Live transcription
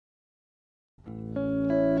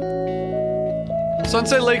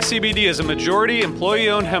Sunset Lake CBD is a majority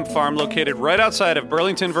employee-owned hemp farm located right outside of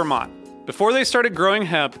Burlington, Vermont. Before they started growing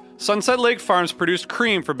hemp, Sunset Lake Farms produced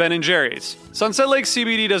cream for Ben & Jerry's. Sunset Lake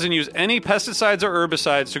CBD doesn't use any pesticides or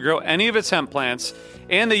herbicides to grow any of its hemp plants,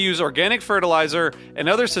 and they use organic fertilizer and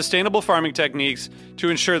other sustainable farming techniques to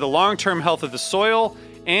ensure the long-term health of the soil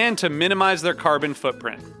and to minimize their carbon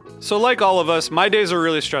footprint. So like all of us, my days are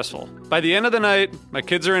really stressful. By the end of the night, my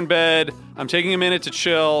kids are in bed, I'm taking a minute to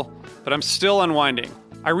chill, but I'm still unwinding.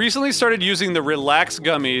 I recently started using the Relax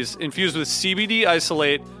gummies infused with CBD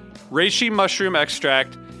isolate, reishi mushroom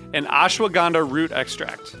extract, and ashwagandha root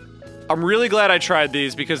extract. I'm really glad I tried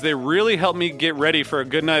these because they really helped me get ready for a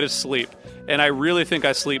good night of sleep, and I really think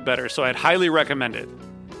I sleep better, so I'd highly recommend it.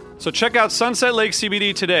 So check out Sunset Lake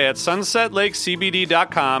CBD today at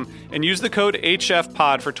sunsetlakecbd.com and use the code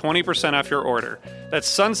HFPOD for 20% off your order. That's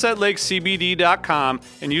sunsetlakecbd.com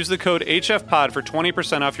and use the code HFPOD for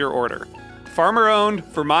 20% off your order. Farmer-owned,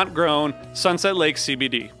 Vermont-grown, Sunset Lake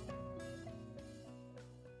CBD.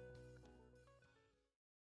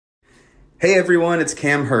 Hey everyone, it's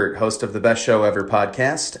Cam Hurt, host of the Best Show Ever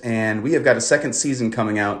podcast, and we have got a second season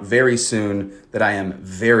coming out very soon that I am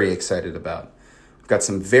very excited about. We've got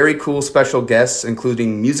some very cool special guests,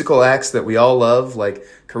 including musical acts that we all love, like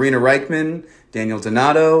Karina Reichman, Daniel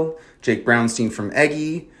Donato, Jake Brownstein from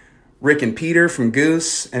Eggy, Rick and Peter from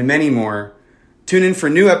Goose, and many more. Tune in for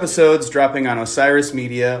new episodes dropping on Osiris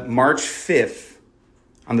Media March 5th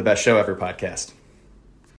on the Best Show Ever podcast.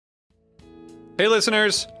 Hey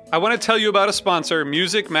listeners, I want to tell you about a sponsor,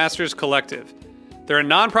 Music Masters Collective. They're a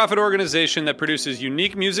nonprofit organization that produces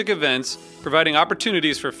unique music events, providing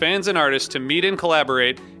opportunities for fans and artists to meet and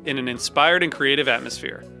collaborate in an inspired and creative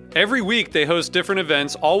atmosphere. Every week, they host different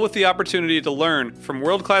events, all with the opportunity to learn from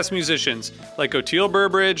world-class musicians like Oteil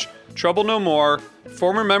Burbridge, Trouble No More,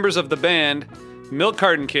 former members of the band, Milk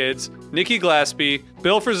Carton Kids, Nikki Glaspie,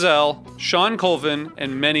 Bill Frisell, Sean Colvin,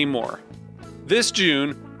 and many more. This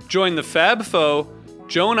June, join the Fab Four,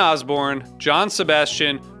 Joan Osborne, John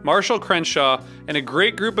Sebastian, Marshall Crenshaw, and a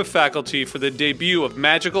great group of faculty for the debut of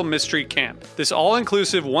Magical Mystery Camp. This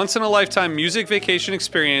all-inclusive, once-in-a-lifetime music vacation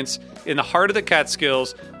experience in the heart of the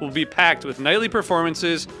Catskills will be packed with nightly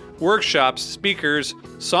performances, workshops, speakers,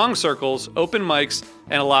 song circles, open mics,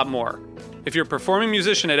 and a lot more. If you're a performing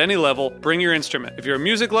musician at any level, bring your instrument. If you're a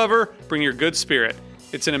music lover, bring your good spirit.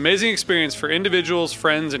 It's an amazing experience for individuals,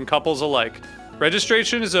 friends, and couples alike.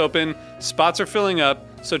 Registration is open, spots are filling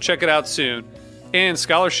up, so check it out soon. And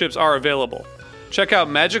scholarships are available. Check out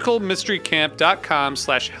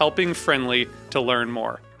magicalmysterycamp.com/helpingfriendly to learn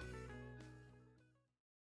more.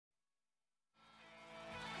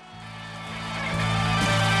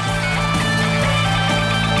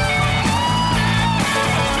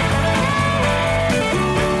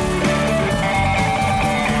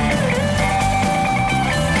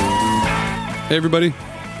 Hey everybody,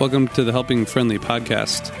 welcome to the Helping Friendly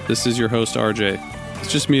podcast. This is your host RJ.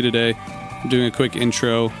 It's just me today. I'm doing a quick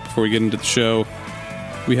intro before we get into the show.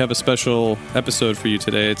 We have a special episode for you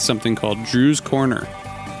today. It's something called Drew's Corner.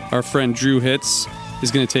 Our friend Drew Hitz is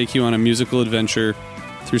going to take you on a musical adventure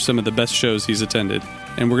through some of the best shows he's attended.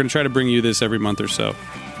 And we're going to try to bring you this every month or so.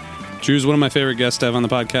 Drew's one of my favorite guests to have on the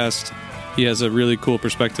podcast. He has a really cool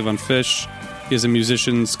perspective on Phish. He has a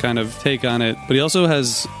musician's kind of take on it, but he also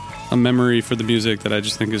has a memory for the music that I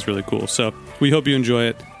just think is really cool. So we hope you enjoy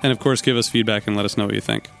it. And of course, give us feedback and let us know what you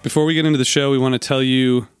think. Before we get into the show, we want to tell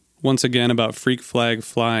you once again about Freak Flag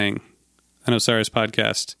Flying, an Osiris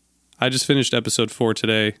podcast. I just finished episode 4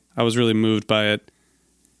 today. I was really moved by it.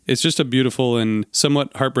 It's just a beautiful and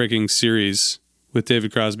somewhat heartbreaking series with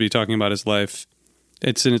David Crosby talking about his life.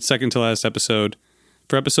 It's in its second to last episode.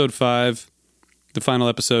 For episode 5, the final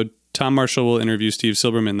episode, Tom Marshall will interview Steve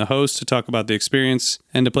Silberman, the host, to talk about the experience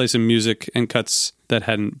and to play some music and cuts that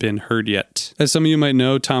hadn't been heard yet. As some of you might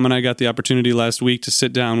know, Tom and I got the opportunity last week to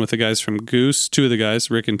sit down with the guys from Goose, 2 of the guys,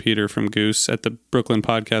 Rick and Peter from Goose, at the Brooklyn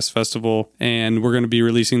Podcast Festival, and we're going to be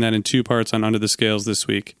releasing that in 2 parts on Under the Scales this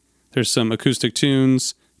week. There's some acoustic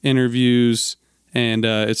tunes, interviews, and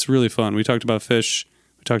it's really fun. We talked about Phish,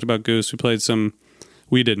 we talked about Goose, I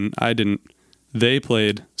didn't. They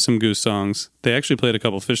played some Goose songs. They actually played a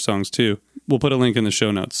couple Phish songs too. We'll put a link in the show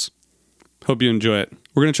notes. Hope you enjoy it.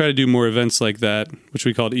 We're going to try to do more events like that, which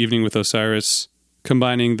we called Evening with Osiris,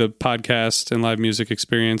 combining the podcast and live music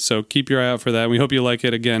experience. So keep your eye out for that. We hope you like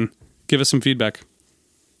it. Again, give us some feedback.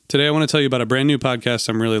 Today I want to tell you about a brand new podcast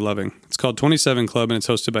I'm really loving. It's called 27 Club, and it's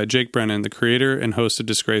hosted by Jake Brennan, the creator and host of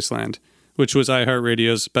Disgraceland, which was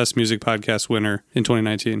iHeartRadio's Best Music Podcast winner in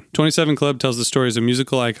 2019. 27 Club tells the stories of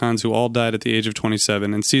musical icons who all died at the age of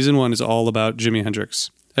 27, and Season 1 is all about Jimi Hendrix.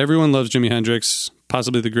 Everyone loves Jimi Hendrix,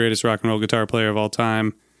 possibly the greatest rock and roll guitar player of all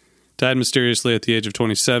time, died mysteriously at the age of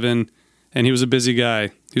 27, and he was a busy guy.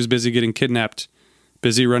 He was busy getting kidnapped,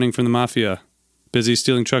 busy running from the mafia, busy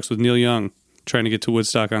stealing trucks with Neil Young, trying to get to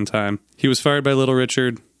Woodstock on time. He was fired by Little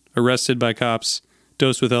Richard, arrested by cops,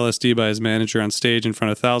 dosed with LSD by his manager on stage in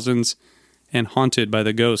front of thousands, and haunted by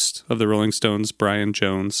the ghost of the Rolling Stones' Brian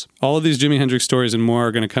Jones. All of these Jimi Hendrix stories and more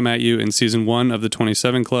are going to come at you in Season 1 of the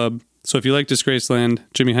 27 Club. So if you like Disgraceland,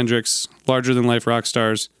 Jimi Hendrix, larger-than-life rock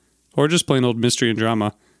stars, or just plain old mystery and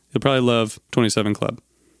drama, you'll probably love 27 Club.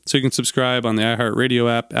 So you can subscribe on the iHeartRadio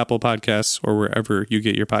app, Apple Podcasts, or wherever you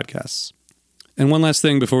get your podcasts. And one last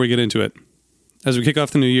thing before we get into it. As we kick off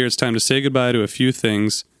the new year, it's time to say goodbye to a few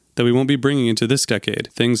things that we won't be bringing into this decade.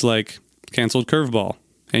 Things like canceled Curveball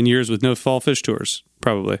and years with no fall fish tours,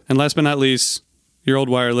 probably. And last but not least, your old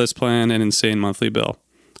wireless plan and insane monthly bill.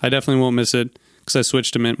 I definitely won't miss it because I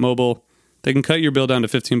switched to Mint Mobile. They can cut your bill down to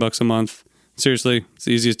 $15 a month. Seriously, it's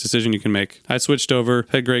the easiest decision you can make. I switched over,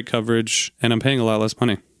 had great coverage, and I'm paying a lot less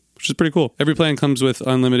money, which is pretty cool. Every plan comes with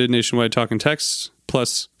unlimited nationwide talk and text,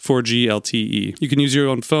 plus 4G LTE. You can use your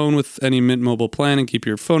own phone with any Mint Mobile plan and keep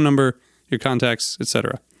your phone number, your contacts,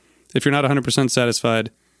 etc. If you're not 100%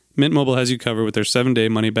 satisfied, Mint Mobile has you covered with their 7-day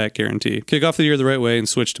money-back guarantee. Kick off the year the right way and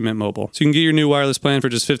switch to Mint Mobile. So you can get your new wireless plan for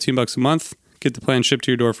just $15 a month. Get the plan shipped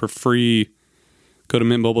to your door for free. Go to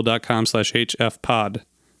mintmobile.com/HFpod.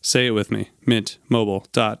 Say it with me.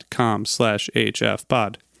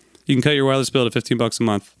 mintmobile.com/HFpod. You can cut your wireless bill to $15 a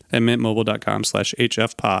month at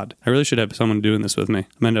mintmobile.com/HFpod. I really should have someone doing this with me.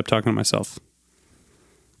 I'm end up talking to myself.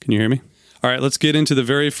 Can you hear me? All right, let's get into the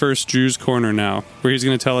very first Drew's Corner now, where he's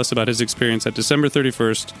going to tell us about his experience at December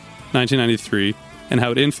 31st, 1993, and how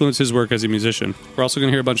it influenced his work as a musician. We're also going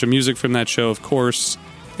to hear a bunch of music from that show, of course,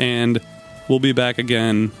 and we'll be back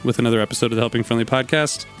again with another episode of the Helping Friendly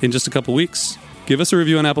Podcast in just a couple weeks. Give us a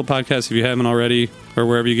review on Apple Podcasts if you haven't already, or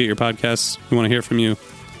wherever you get your podcasts. We want to hear from you.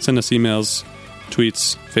 Send us emails,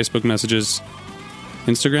 tweets, Facebook messages,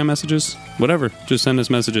 Instagram messages, whatever. Just send us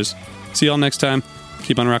messages. See y'all next time.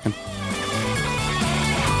 Keep on rocking.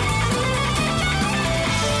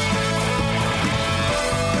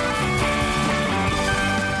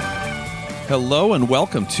 Hello and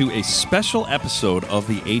welcome to a special episode of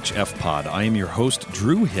the HF Pod. I am your host,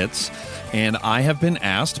 Drew Hitz, and I have been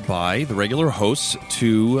asked by the regular hosts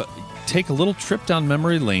to take a little trip down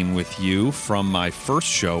memory lane with you from my first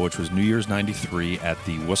show, which was New Year's 93 at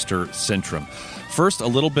the Worcester Centrum. First, a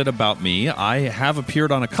little bit about me. I have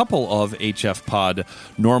appeared on a couple of HF Pod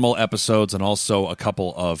normal episodes and also a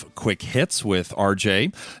couple of quick hits with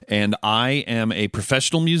RJ. And I am a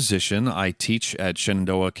professional musician. I teach at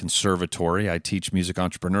Shenandoah Conservatory. I teach music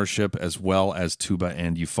entrepreneurship as well as tuba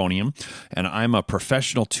and euphonium. And I'm a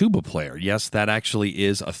professional tuba player. Yes, that actually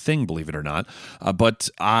is a thing, believe it or not. But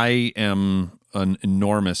I am an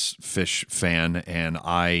enormous Phish fan, and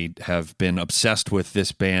I have been obsessed with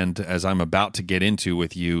this band, as I'm about to get into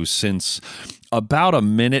with you, since about a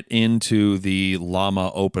minute into the Llama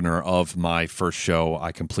opener of my first show.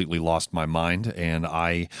 I completely lost my mind, and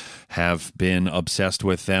I have been obsessed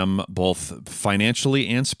with them both financially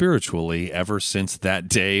and spiritually ever since that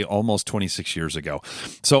day, almost 26 years ago.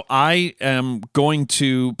 So I am going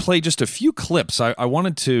to play just a few clips. I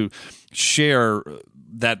wanted to share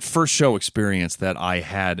that first show experience that I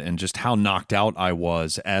had and just how knocked out I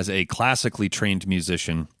was as a classically trained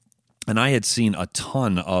musician. And I had seen a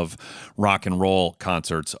ton of rock and roll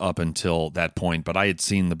concerts up until that point, but I had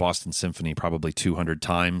seen the Boston Symphony probably 200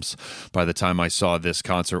 times by the time I saw this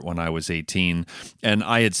concert when I was 18. And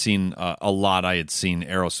I had seen a lot. I had seen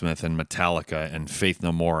Aerosmith and Metallica and Faith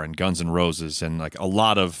No More and Guns N' Roses and like a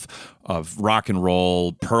lot of rock and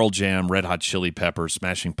roll, Pearl Jam, Red Hot Chili Peppers,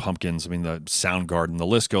 Smashing Pumpkins, I mean, the Soundgarden, the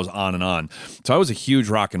list goes on and on. So I was a huge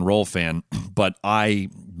rock and roll fan, but my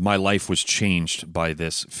life was changed by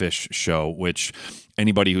this Phish show, which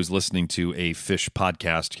anybody who's listening to a Phish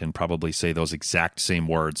podcast can probably say those exact same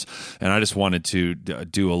words. And I just wanted to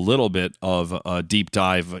do a little bit of a deep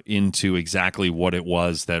dive into exactly what it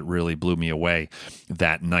was that really blew me away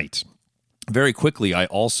that night. Very quickly, I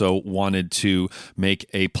also wanted to make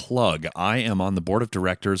a plug. I am on the board of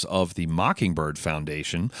directors of the Mockingbird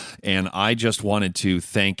Foundation, and I just wanted to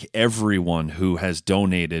thank everyone who has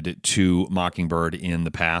donated to Mockingbird in the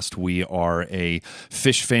past. We are a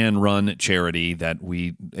Phish fan-run charity that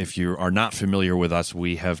if you are not familiar with us,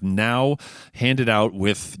 we have now handed out,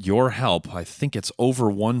 with your help, I think it's over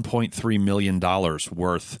 $1.3 million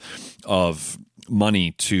worth of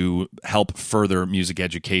money to help further music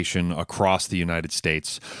education across the United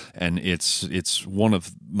States. And it's one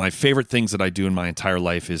of my favorite things that I do in my entire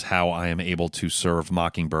life is how I am able to serve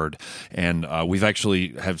Mockingbird. And we've actually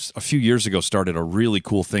have a few years ago started a really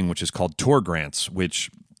cool thing, which is called Tour Grants,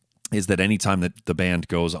 which is that anytime that the band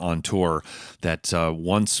goes on tour, that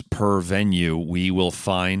once per venue, we will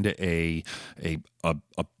find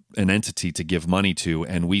an entity to give money to,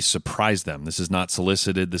 and we surprise them. This is not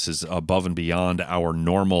solicited. This is above and beyond our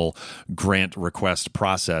normal grant request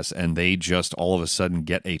process, and they just all of a sudden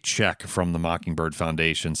get a check from the Mockingbird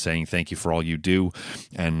Foundation saying thank you for all you do,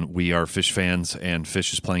 and we are Phish fans, and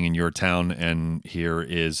Phish is playing in your town, and here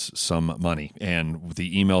is some money. And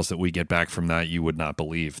the emails that we get back from that, you would not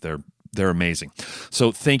believe. They're amazing.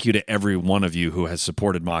 So thank you to every one of you who has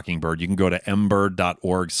supported Mockingbird. You can go to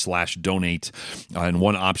mbird.org/donate. And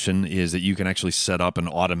one option is that you can actually set up an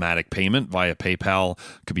automatic payment via PayPal.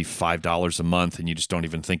 It could be $5 a month, and you just don't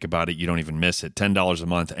even think about it. You don't even miss it. $10 a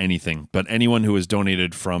month, anything. But anyone who has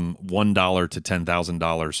donated from $1 to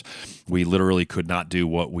 $10,000, we literally could not do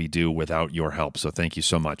what we do without your help. So thank you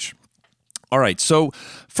so much. All right, so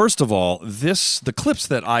first of all, the clips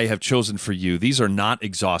that I have chosen for you, these are not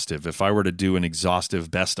exhaustive. If I were to do an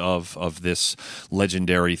exhaustive best of this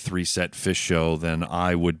legendary 3-set Phish show, then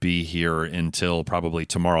I would be here until probably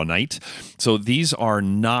tomorrow night. So these are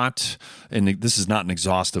not, and this is not an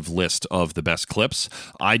exhaustive list of the best clips.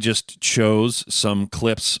 I just chose some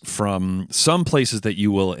clips from some places that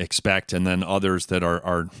you will expect, and then others that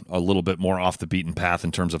are a little bit more off the beaten path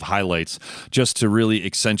in terms of highlights, just to really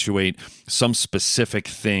accentuate some specific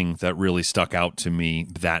thing that really stuck out to me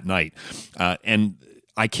that night. And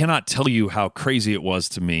I cannot tell you how crazy it was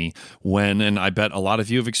to me when, and I bet a lot of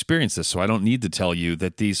you have experienced this, so I don't need to tell you,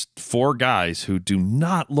 that these 4 guys who do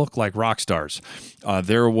not look like rock stars,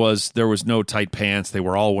 there was no tight pants. They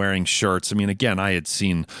were all wearing shirts. I mean, again, I had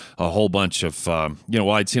seen a whole bunch of,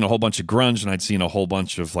 I'd seen a whole bunch of grunge, and I'd seen a whole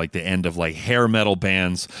bunch of like the end of like hair metal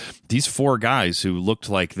bands. These 4 guys who looked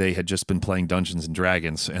like they had just been playing Dungeons and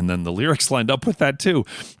Dragons, and then the lyrics lined up with that too,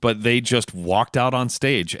 but they just walked out on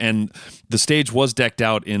stage, and the stage was decked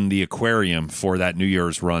out in the aquarium for that New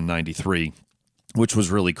Year's run 93, which was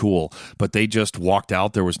really cool. But they just walked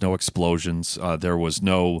out. There was no explosions. There was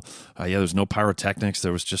no pyrotechnics.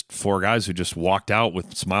 There was just 4 guys who just walked out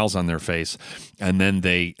with smiles on their face, and then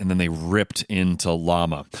they ripped into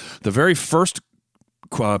Llama. The very first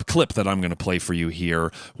clip that I'm going to play for you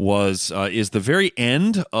here is the very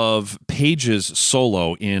end of Page's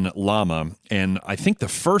solo in Llama, and I think the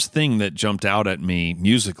first thing that jumped out at me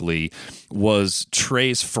musically was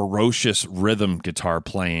Trey's ferocious rhythm guitar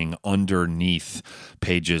playing underneath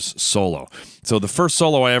Page's solo. So the first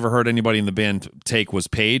solo I ever heard anybody in the band take was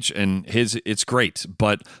Page, and it's great,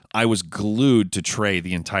 but I was glued to Trey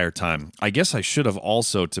the entire time. I guess I should have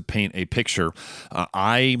also, to paint a picture,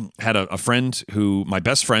 I had a friend who, my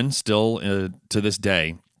best friend still to this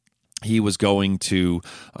day, he was going to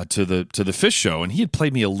the Phish show, and he had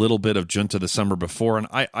played me a little bit of Junta the summer before, and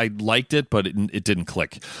I liked it, but it didn't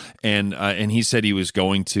click. And he said he was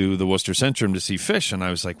going to the Worcester Centrum to see Phish, and I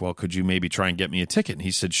was like, well, could you maybe try and get me a ticket? And he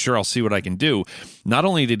said, sure, I'll see what I can do. Not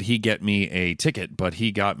only did he get me a ticket, but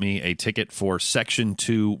he got me a ticket for Section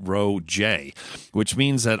 2, Row J, which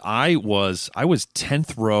means that I was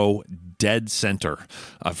 10th row dead center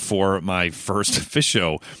for my first Phish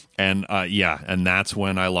show. And and that's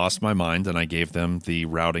when I lost my mind, and I gave them the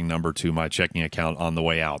routing number to my checking account on the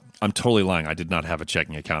way out. I'm totally lying. I did not have a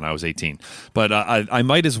checking account. I was 18. But I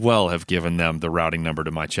might as well have given them the routing number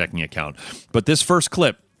to my checking account. But this first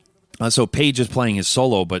clip, so Page is playing his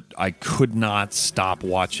solo, but I could not stop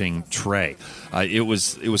watching Trey. It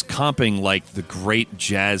was comping like the great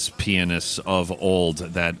jazz pianists of old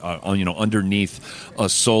that underneath a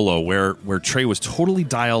solo where Trey was totally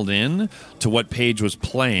dialed in to what Page was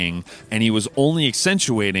playing, and he was only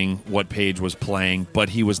accentuating what Page was playing, but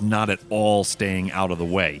he was not at all staying out of the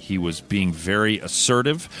way. He was being very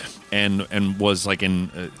assertive and was like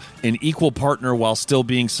an equal partner while still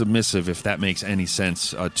being submissive, if that makes any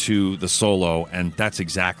sense, to the solo, and that's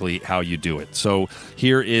exactly how you do it. So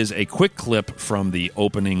here is a quick clip from the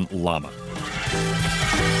opening Llama.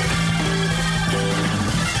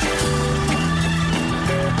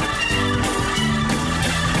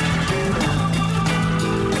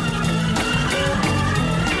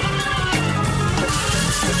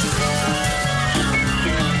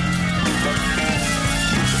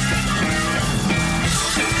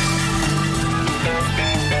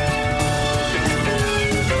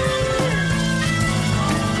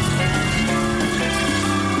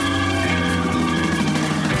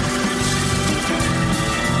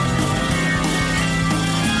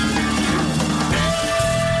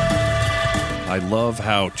 love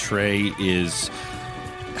how Trey is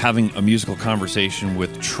having a musical conversation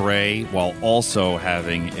with Trey while also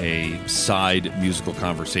having a side musical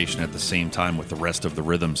conversation at the same time with the rest of the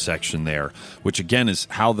rhythm section there, which again is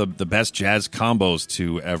how the best jazz combos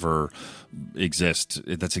to ever exist.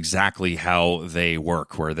 That's exactly how they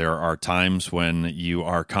work, where there are times when you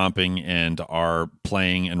are comping and are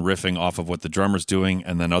playing and riffing off of what the drummer's doing,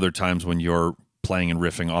 and then other times when you're playing and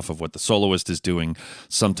riffing off of what the soloist is doing,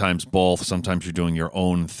 sometimes both, sometimes you're doing your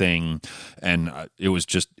own thing. And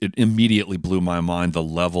it immediately blew my mind, the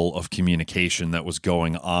level of communication that was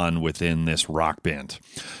going on within this rock band.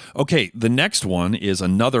 Okay, the next one is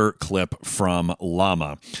another clip from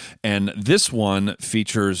Llama, and this one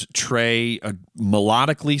features Trey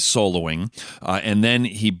melodically soloing, and then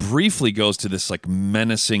he briefly goes to this like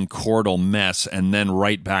menacing chordal mess, and then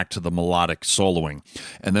right back to the melodic soloing.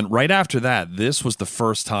 And then right after that, this was the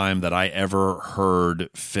first time that I ever heard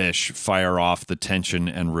Fish fire off the tension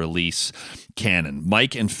and release cannon.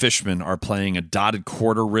 Mike and Fishman are playing a dotted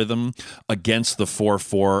quarter rhythm against the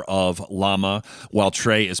 4/4 of Llama, while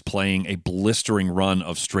Trey is playing a blistering run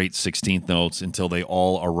of straight 16th notes until they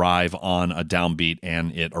all arrive on a downbeat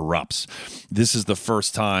and it erupts. This is the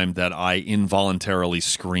first time that I involuntarily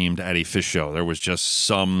screamed at a Fish show. There was just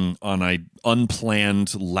some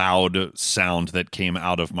unplanned loud sound that came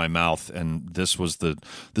out of my mouth, and this was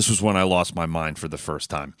when I lost my mind for the first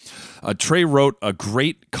time. Trey wrote a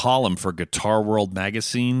great column for Guitar World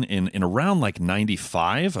magazine in around like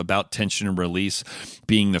 95 about tension and release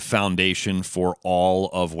being the foundation for all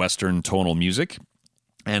of Western tonal music.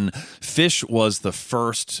 And Fish was the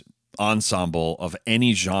first ensemble of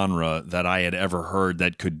any genre that I had ever heard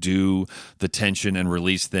that could do the tension and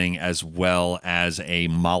release thing as well as a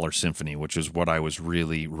Mahler symphony, which is what I was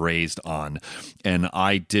really raised on. And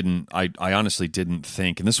I honestly didn't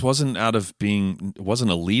think, and this wasn't it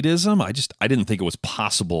wasn't elitism. I didn't think it was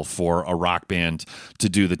possible for a rock band to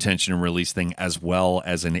do the tension and release thing as well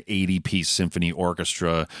as an 80-piece symphony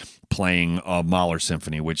orchestra playing a Mahler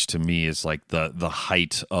symphony, which to me is like the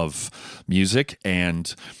height of music,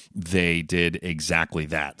 and they did exactly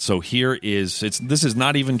that. So this is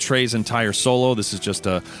not even Trey's entire solo. This is just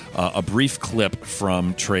a brief clip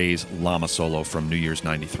from Trey's Llama solo from New Year's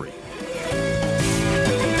 '93.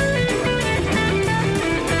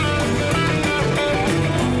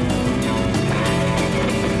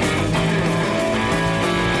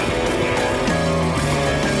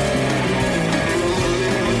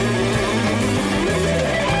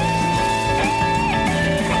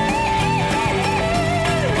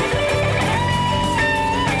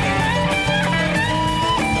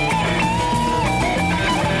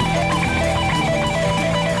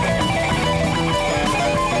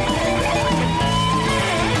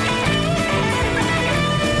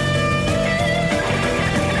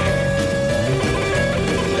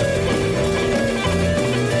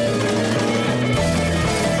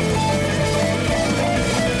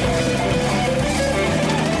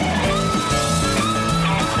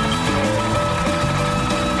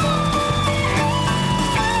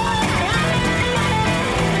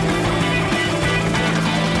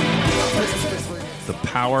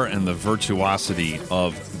 And the virtuosity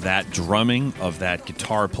of that drumming, of that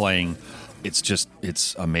guitar playing,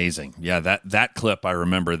 it's amazing. Yeah, that clip, I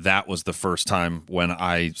remember that was the first time when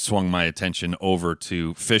I swung my attention over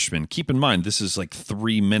to Fishman. Keep in mind, this is like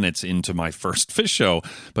 3 minutes into my first Fish show,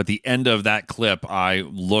 but the end of that clip, I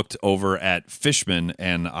looked over at Fishman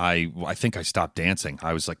and I think I stopped dancing.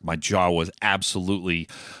 I was like, my jaw was absolutely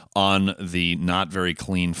on the not very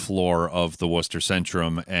clean floor of the Worcester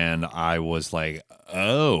Centrum, and I was like,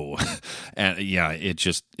 oh, and yeah, it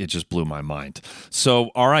just blew my mind. So,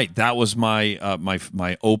 all right, that was my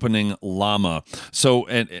my opening Llama. So,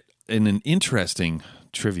 in an interesting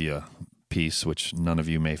trivia piece, which none of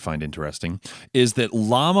you may find interesting, is that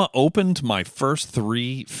Llama opened my first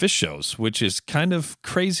 3 Fish shows, which is kind of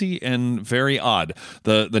crazy and very odd.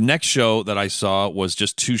 The next show that I saw was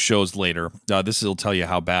just 2 shows later. This will tell you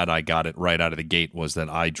how bad I got it right out of the gate, was that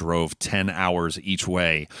I drove 10 hours each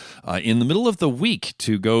way in the middle of the week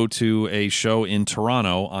to go to a show in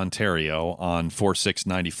Toronto, Ontario on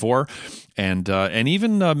 4/6/94. And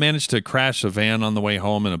even managed to crash a van on the way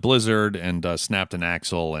home in a blizzard and snapped an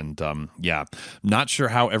axle. And yeah, not sure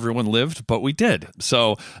how everyone lived, but we did.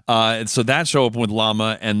 So that show opened with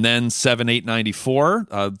Llama, and then 7/8/94,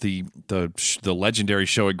 the legendary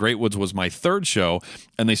show at Great Woods was my 3rd show,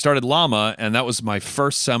 and they started Llama, and that was my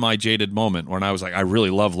first semi-jaded moment when I was like, I really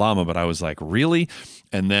love Llama, but I was like, really?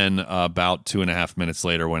 And then about 2.5 minutes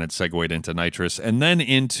later, when it segued into Nitrous and then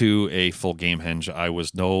into a full Gamehenge, I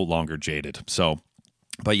was no longer jaded. So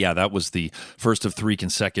But yeah, that was the first of 3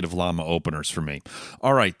 consecutive llama openers for me.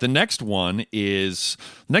 All right, the next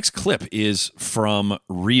clip is from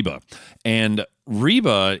Reba. And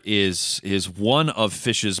Reba is one of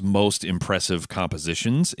Phish's most impressive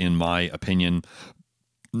compositions, in my opinion.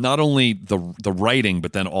 Not only the writing,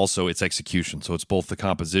 but then also its execution. So it's both the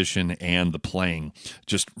composition and the playing.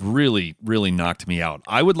 Just really, really knocked me out.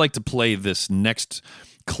 I would like to play this next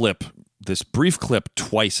clip, this brief clip,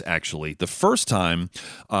 twice, actually. The first time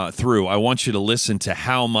through, I want you to listen to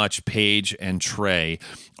how much Paige and Trey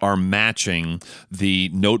are matching the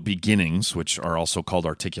note beginnings, which are also called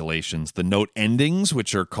articulations, the note endings,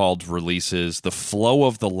 which are called releases, the flow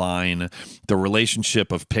of the line, the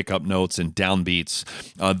relationship of pickup notes and downbeats,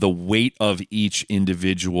 the weight of each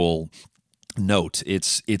individual note.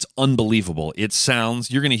 It's unbelievable. It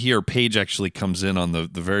sounds, you're going to hear Paige actually comes in on the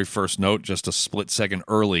very first note just a split second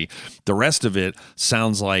early. The rest of it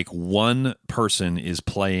sounds like one person is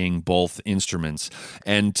playing both instruments.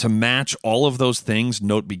 And to match all of those things,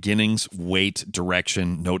 note beginnings, weight,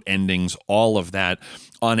 direction, note endings, all of that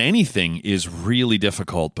on anything is really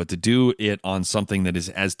difficult, but to do it on something that is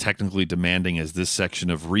as technically demanding as this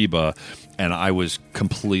section of Reba, and I was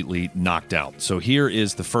completely knocked out. So here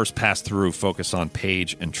is the first pass through, focus on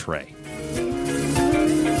Paige and Trey.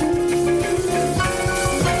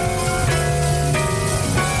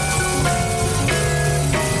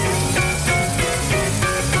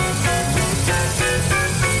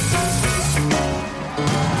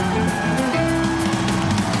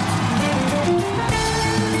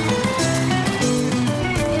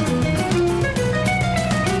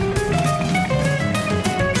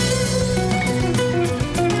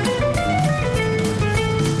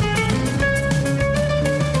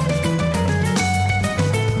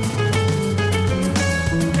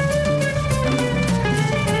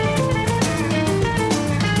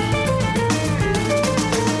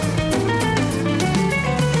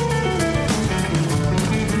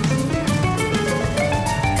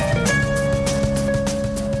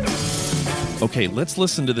 Okay, let's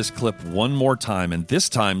listen to this clip one more time, and this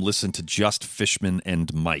time listen to just Fishman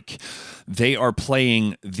and Mike. They are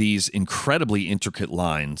playing these incredibly intricate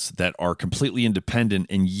lines that are completely independent,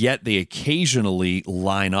 and yet they occasionally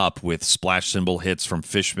line up with splash cymbal hits from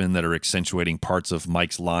Fishman that are accentuating parts of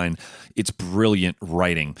Mike's line. It's brilliant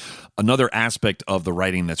writing. Another aspect of the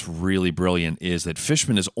writing that's really brilliant is that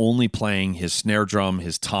Fishman is only playing his snare drum,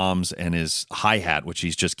 his toms, and his hi-hat, which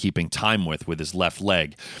he's just keeping time with his left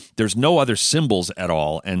leg. There's no other cymbals at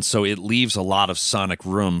all, and so it leaves a lot of sonic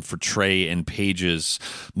room for Trey and Paige's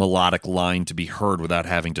melodic line to be heard without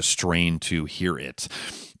having to strain to hear it.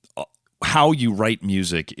 How you write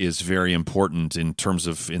music is very important in terms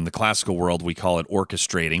of, in the classical world, we call it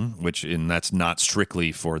orchestrating, and that's not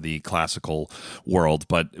strictly for the classical world,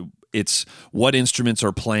 but it's what instruments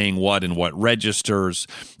are playing what and what registers.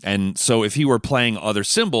 And so if he were playing other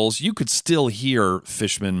cymbals, you could still hear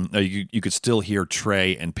Fishman, you could still hear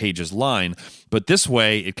Trey and Paige's line, but this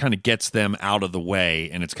way it kind of gets them out of the way,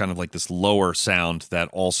 and it's kind of like this lower sound that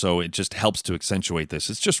also, it just helps to accentuate this.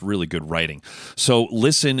 It's just really good writing. So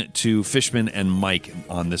listen to Fishman and Mike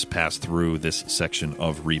on this pass through this section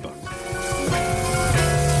of Reba.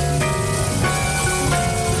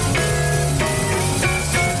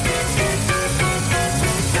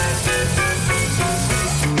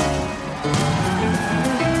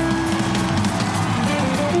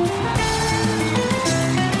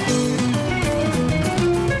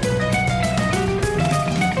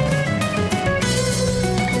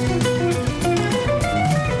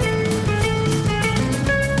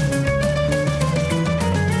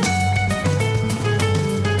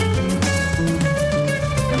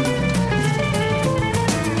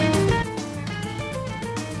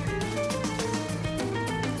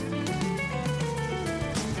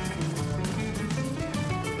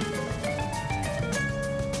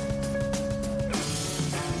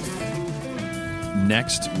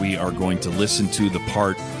 Next, we are going to listen to the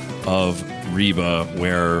part of Reba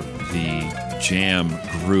where the jam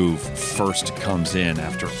groove first comes in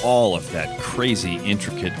after all of that crazy,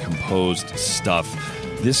 intricate, composed stuff.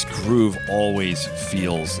 This groove always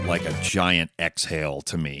feels like a giant exhale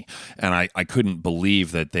to me, and I couldn't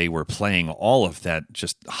believe that they were playing all of that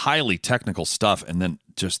just highly technical stuff, and then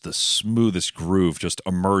just the smoothest groove just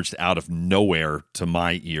emerged out of nowhere to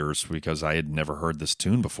my ears because I had never heard this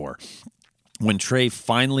tune before. when Trey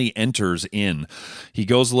finally enters in, he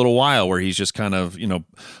goes a little while where he's just kind of,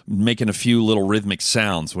 making a few little rhythmic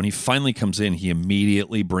sounds. When he finally comes in, he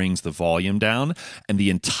immediately brings the volume down, and the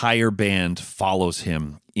entire band follows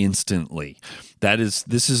him instantly.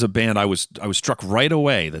 This is a band I was struck right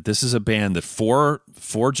away that this is a band that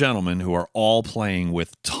four gentlemen who are all playing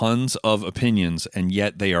with tons of opinions, and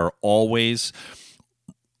yet they are always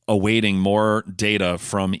awaiting more data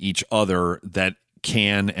from each other that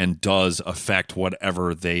can and does affect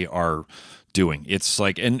whatever they are doing. It's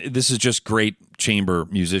like, and this is just great chamber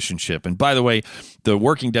musicianship. And by the way, the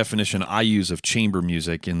working definition I use of chamber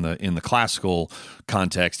music in the classical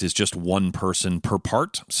context is just one person per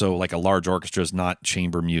part. So like a large orchestra is not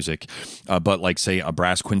chamber music, but like say a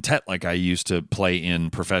brass quintet, like I used to play in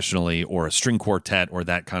professionally, or a string quartet or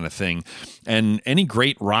that kind of thing. And any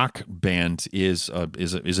great rock band is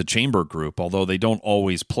a chamber group, although they don't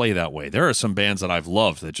always play that way. There are some bands that I've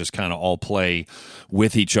loved that just kind of all play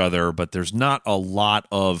with each other, but there's not a lot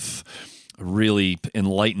of really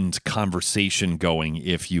enlightened conversation going,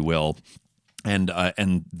 if you will.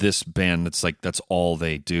 And this band, that's all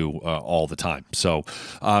they do all the time. So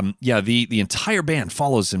the entire band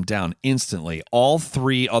follows him down instantly. All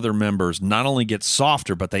three other members not only get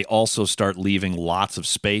softer, but they also start leaving lots of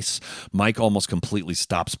space. Mike almost completely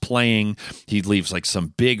stops playing. He leaves like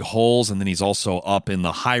some big holes, and then he's also up in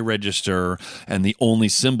the high register. And the only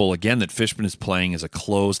cymbal again that Fishman is playing is a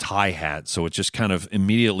closed hi-hat. So it just kind of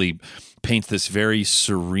immediately paints this very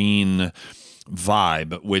serene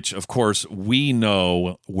vibe, which of course we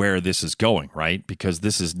know where this is going, right? Because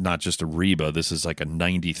this is not just a Reba, this is like a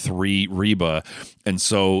 93 Reba. And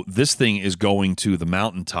so this thing is going to the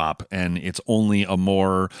mountaintop, and it's only a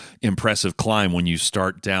more impressive climb when you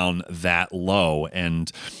start down that low,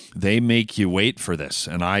 and they make you wait for this.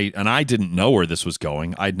 And I didn't know where this was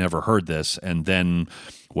going. I'd never heard this. And then,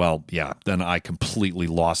 then I completely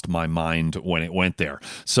lost my mind when it went there.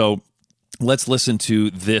 So let's listen to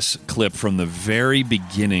this clip from the very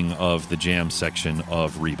beginning of the jam section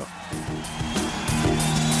of Reba.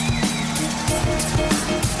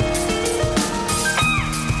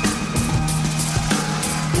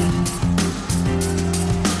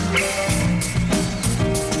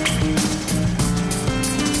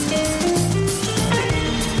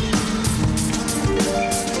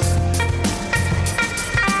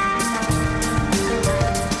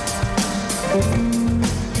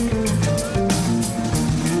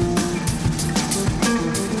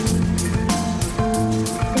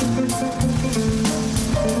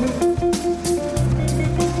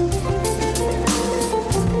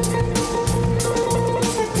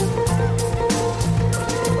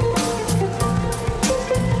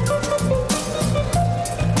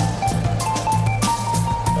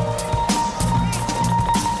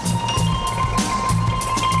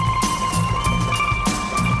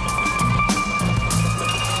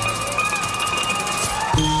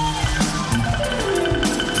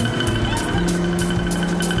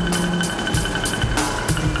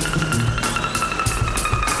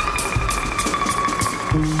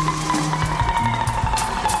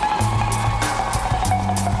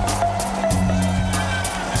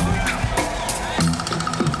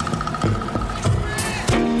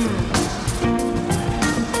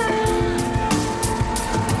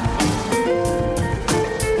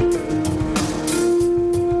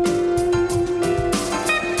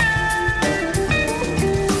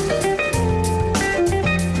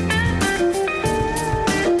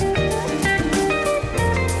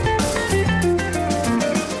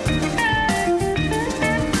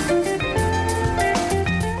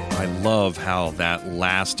 How that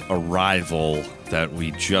last arrival that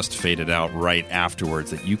we just faded out right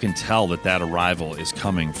afterwards, that you can tell that arrival is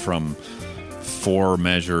coming from 4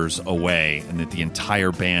 measures away, and that the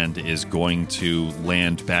entire band is going to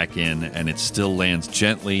land back in, and it still lands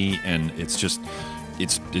gently, and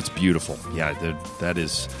it's beautiful. Yeah, that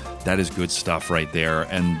is good stuff right there.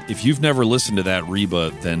 And if you've never listened to that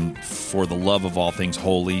Reba, then for the love of all things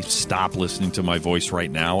holy, stop listening to my voice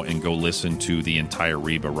right now and go listen to the entire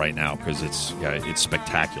Reba right now, because it's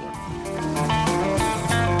spectacular.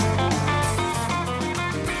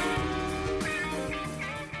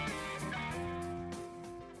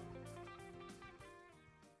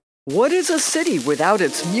 What is a city without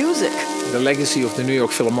its music? The legacy of the New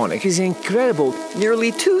York Philharmonic is incredible.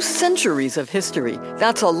 Nearly 2 centuries of history.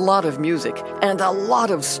 That's a lot of music and a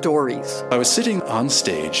lot of stories. I was sitting on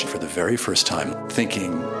stage for the very first time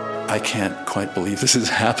thinking, I can't quite believe this is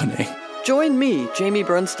happening. Join me, Jamie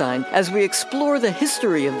Bernstein, as we explore the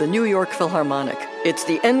history of the New York Philharmonic. It's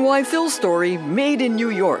the NY Phil Story Made in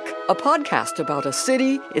New York, a podcast about a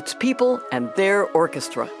city, its people, and their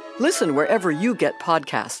orchestra. Listen wherever you get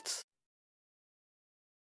podcasts.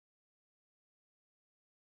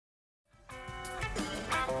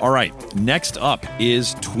 All right, next up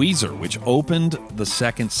is Tweezer, which opened the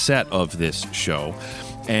second set of this show.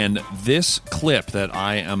 And this clip that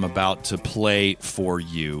I am about to play for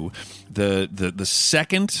you, the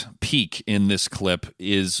second peak in this clip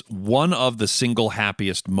is one of the single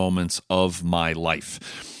happiest moments of my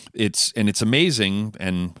life. It's amazing,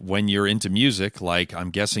 and when you're into music, like I'm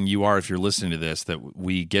guessing you are if you're listening to this, that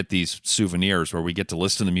we get these souvenirs where we get to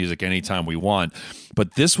listen to music anytime we want.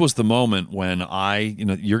 But this was the moment when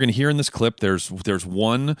you're going to hear in this clip, there's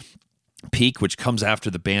one peak, which comes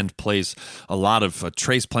after the band plays a lot of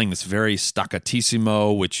Trey's playing this very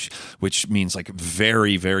staccatissimo, which means like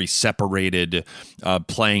very, very separated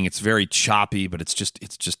playing. It's very choppy, but it's just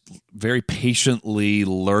very patiently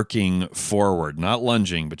lurking forward, not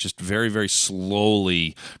lunging, but just very, very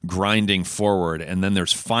slowly grinding forward. And then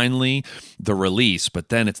there's finally the release, but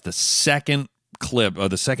then it's the second clip,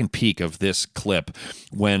 the second peak of this clip,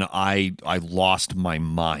 when I lost my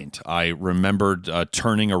mind. I remembered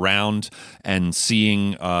turning around and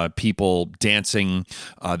seeing people dancing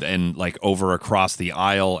and like over across the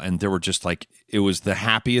aisle, and there were just like, it was the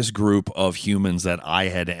happiest group of humans that I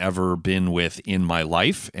had ever been with in my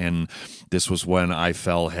life, and this was when I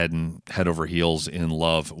fell head over heels in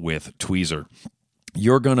love with Tweezer.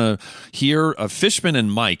 You're going to hear Fishman and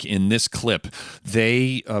Mike in this clip.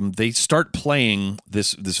 They start playing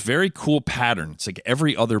this very cool pattern. It's like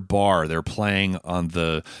every other bar they're playing on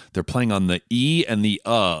the E and the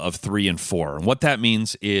of 3 and 4. And what that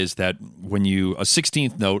means is that when you a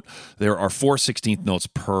 16th note, there are 4 16th notes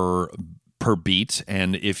per beat,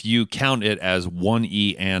 and if you count it as 1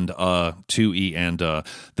 E and 2 E and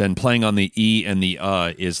then playing on the E and the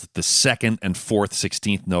is the second and fourth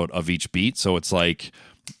 16th note of each beat. So it's like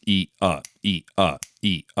E E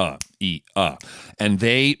E E and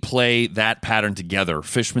they play that pattern together.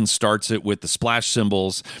 Fishman starts it with the splash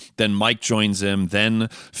cymbals, then Mike joins him, then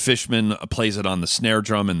Fishman plays it on the snare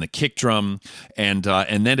drum and the kick drum, and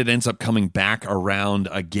then it ends up coming back around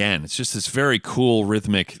again. It's just this very cool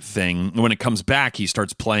rhythmic thing. When it comes back, he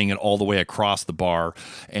starts playing it all the way across the bar,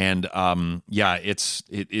 and it's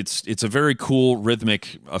a very cool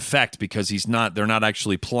rhythmic effect because they're not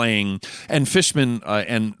actually playing, and Fishman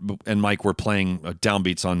and Mike were playing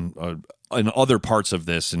downbeats on other parts of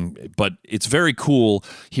this, but it's very cool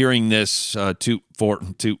hearing this 2 4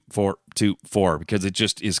 2 4 2 4 because it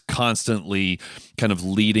just is constantly kind of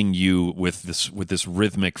leading you with this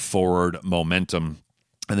rhythmic forward momentum.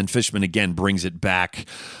 And then Fishman again brings it back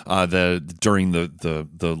during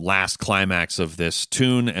the last climax of this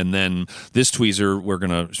tune, and then this tweezer we're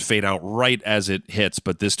gonna fade out right as it hits.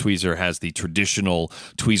 But this tweezer has the traditional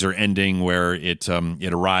tweezer ending where it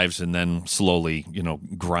arrives and then slowly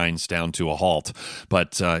grinds down to a halt.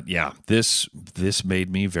 But this made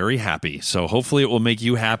me very happy. So hopefully it will make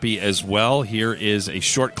you happy as well. Here is a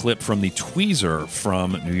short clip from the tweezer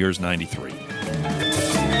from New Year's '93.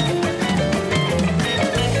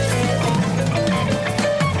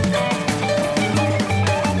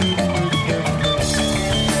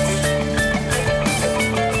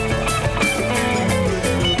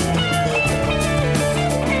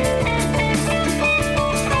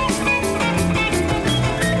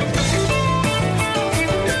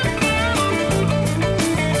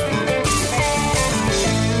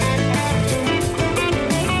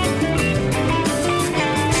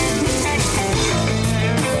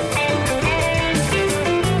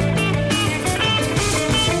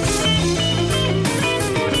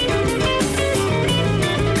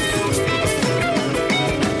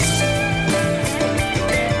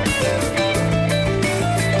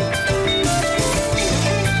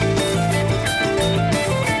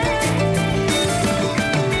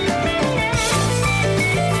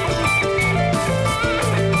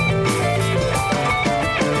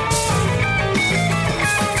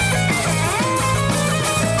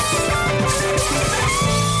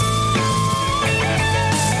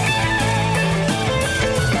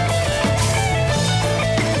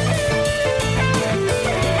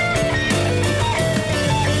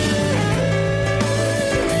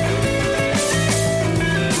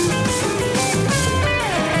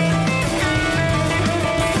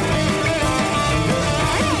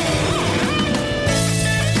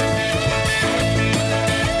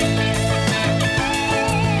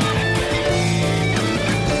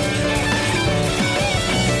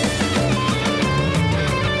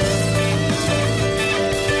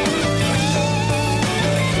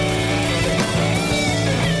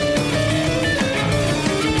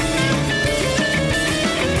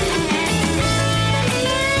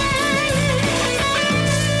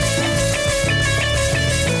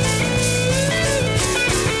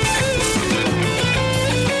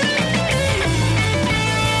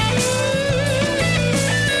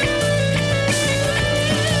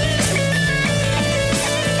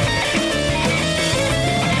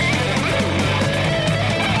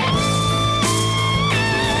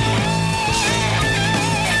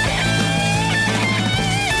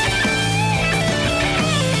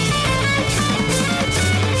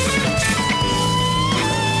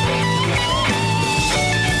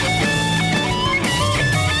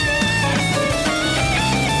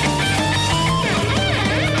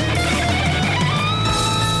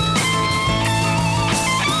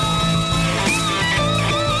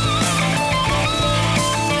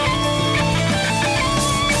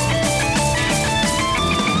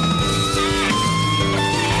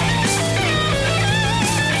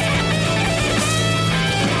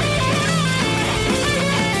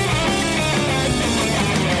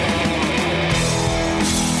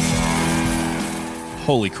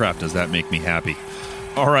 Holy crap, does that make me happy.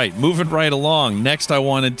 All right, moving right along. Next, I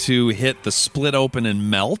wanted to hit the Split Open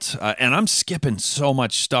and Melt, and I'm skipping so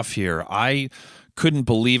much stuff here. I couldn't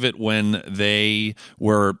believe it when they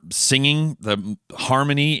were singing the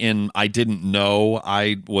harmony in I Didn't Know.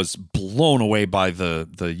 I was blown away by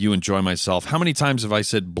the You Enjoy Myself. How many times have I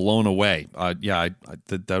said blown away?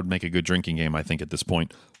 That would make a good drinking game, I think, at this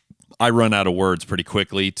point. I run out of words pretty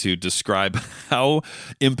quickly to describe how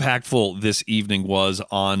impactful this evening was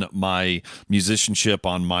on my musicianship,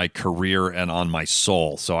 on my career, and on my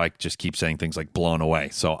soul. So I just keep saying things like blown away.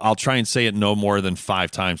 So I'll try and say it no more than 5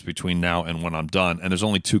 times between now and when I'm done. And there's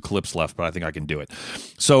only 2 clips left, but I think I can do it.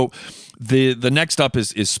 So the next up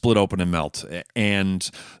is Split Open and Melt, and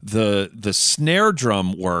the snare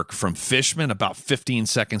drum work from Fishman about 15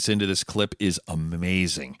 seconds into this clip is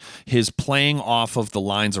amazing. His playing off of the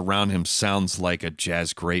lines around him sounds like a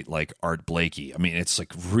jazz great like Art Blakey. I mean, it's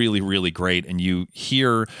like really, really great, and you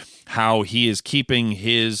hear how he is keeping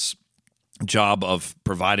his job of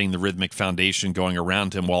providing the rhythmic foundation going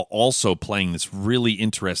around him while also playing this really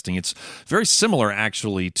interesting, it's very similar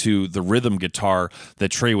actually to the rhythm guitar that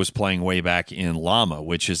Trey was playing way back in Llama,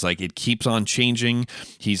 which is like it keeps on changing.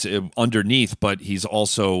 He's underneath, but he's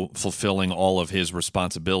also fulfilling all of his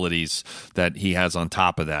responsibilities that he has on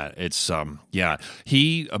top of that. It's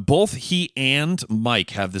both he and Mike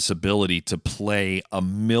have this ability to play a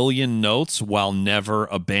million notes while never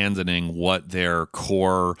abandoning what their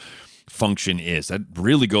core function is. That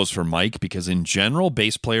really goes for Mike, because in general,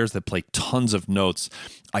 bass players that play tons of notes,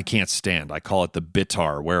 I can't stand. I call it the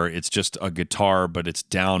bitar, where it's just a guitar, but it's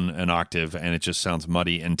down an octave and it just sounds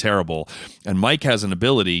muddy and terrible. And Mike has an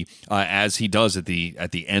ability, as he does at the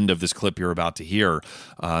end of this clip you're about to hear,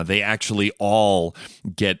 they actually all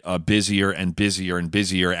get busier and busier and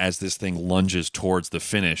busier as this thing lunges towards the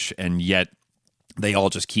finish, and yet they all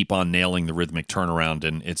just keep on nailing the rhythmic turnaround.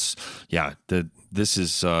 And it's, this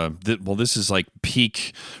is like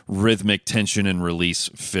peak rhythmic tension and release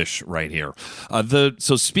Fish right here.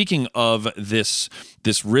 So speaking of this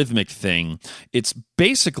rhythmic thing, it's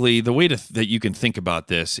basically the way that you can think about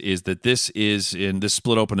this is that this is in this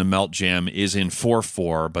Split Open and Melt jam is in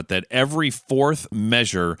 4/4, but that every fourth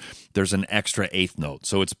measure there's an extra eighth note.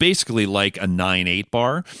 So it's basically like a 9/8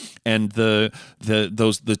 bar, and the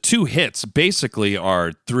 2 hits basically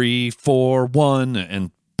are 3, 4, 1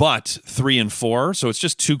 and but 3 and 4, so it's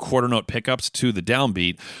just 2 quarter note pickups to the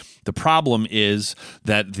downbeat. The problem is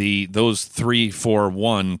that those 3, 4,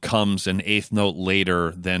 1 comes an eighth note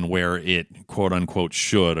later than where it quote unquote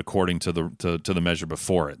should, according to the measure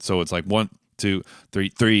before it. So it's like 1, 2, 3,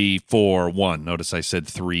 3, 4, 1. Notice I said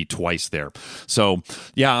 3 twice there. So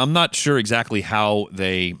yeah, I'm not sure exactly how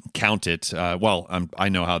they count it. I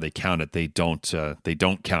know how they count it. They don't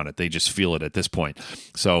count it. They just feel it at this point.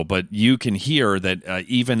 So, but you can hear that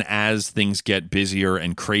even as things get busier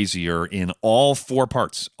and crazier in all 4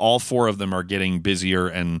 parts, all 4 of them are getting busier,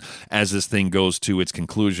 and as this thing goes to its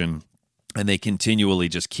conclusion, and they continually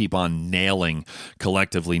just keep on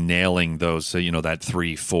collectively nailing those, that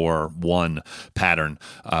 3, 4, 1 pattern.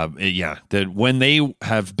 That when they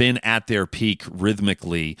have been at their peak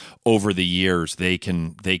rhythmically over the years, they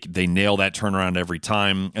nail that turnaround every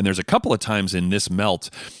time. And there's a couple of times in this melt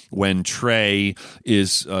when Trey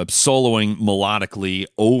is soloing melodically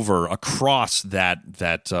across that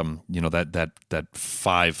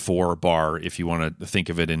 5/4 bar, if you want to think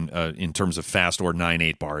of it in terms of fast or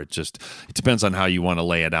 9/8 bar. It depends on how you want to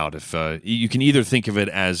lay it out. If you can either think of it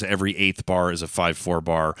as every 8th bar is a 5/4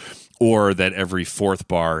 bar, or that every 4th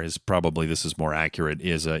bar is probably, this is more accurate,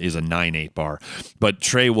 is a 9/8 bar. But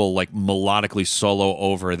Trey will like melodically solo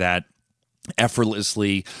over that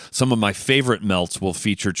effortlessly. Some of my favorite melts will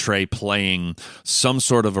feature Trey playing some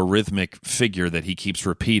sort of a rhythmic figure that he keeps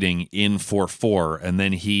repeating in 4/4, and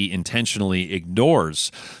then he intentionally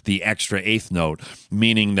ignores the extra eighth note,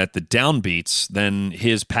 meaning that the downbeats, then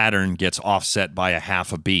his pattern gets offset by a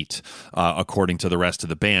half a beat according to the rest of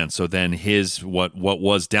the band. So then his what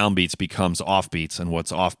was downbeats becomes offbeats, and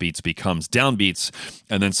what's offbeats becomes downbeats,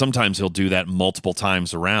 and then sometimes he'll do that multiple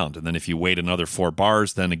times around. And then if you wait another 4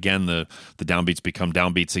 bars, then again the downbeats become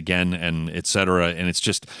downbeats again, and etc. And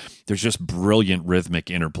there's just brilliant rhythmic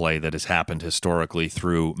interplay that has happened historically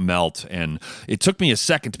through Melt. And it took me a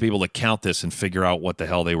second to be able to count this and figure out what the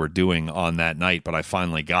hell they were doing on that night, but I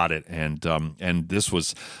finally got it. And this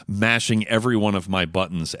was mashing every one of my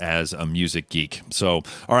buttons as a music geek. So,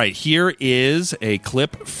 all right, here is a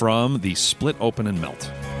clip from the Split Open and Melt.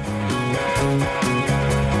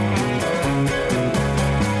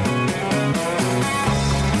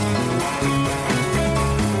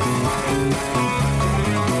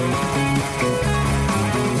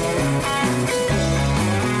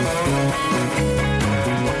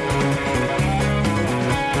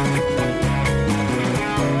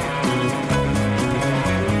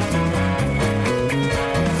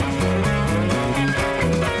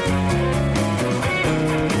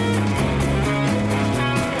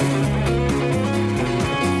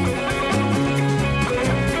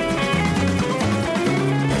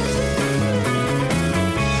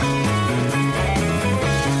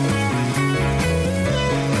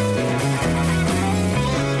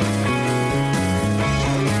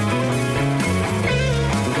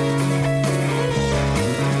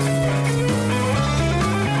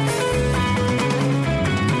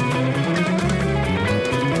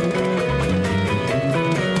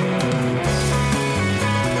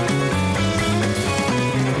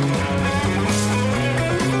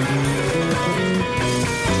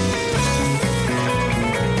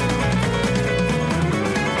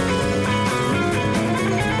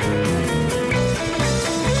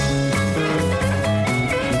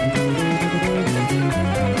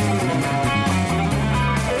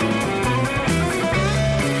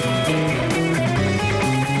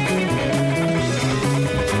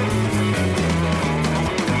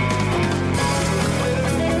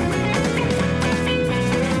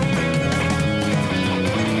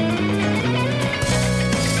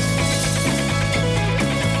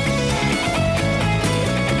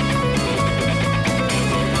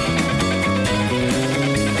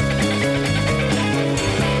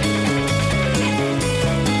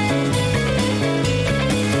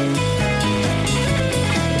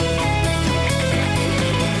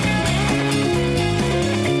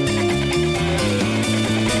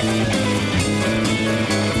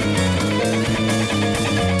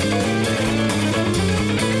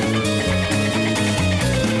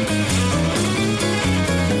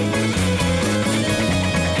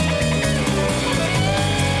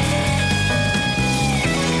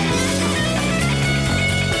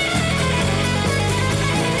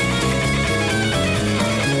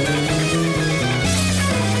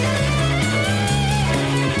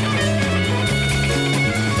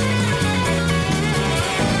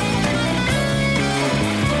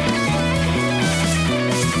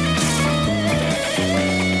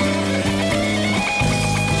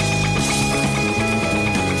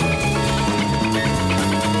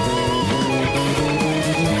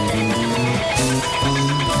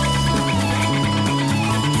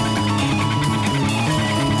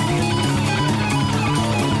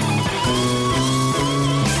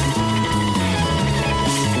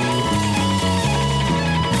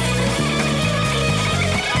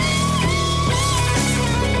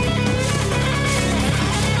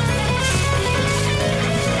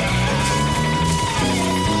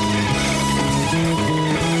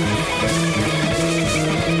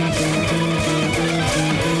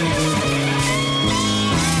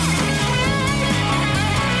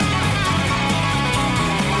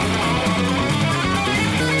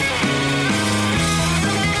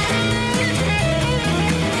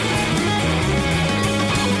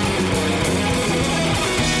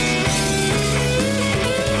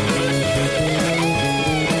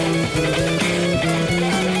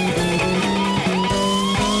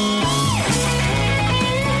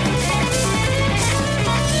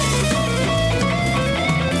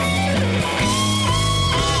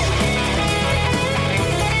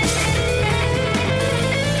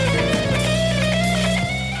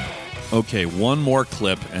 Okay, one more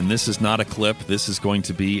clip, and this is not a clip. This is going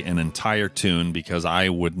to be an entire tune because I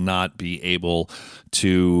would not be able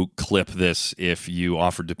to clip this if you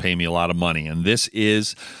offered to pay me a lot of money. And this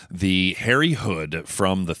is the Harry Hood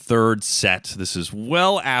from the third set. This is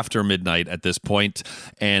well after midnight at this point,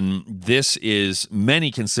 and this is,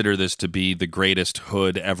 many consider this to be the greatest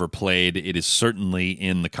Hood ever played. It is certainly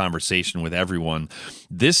in the conversation with everyone.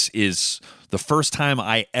 This is the first time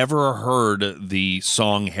I ever heard the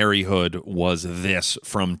song Harry Hood was this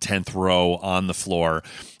from 10th Row on the Floor.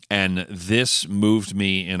 And this moved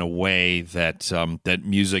me in a way that that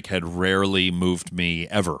music had rarely moved me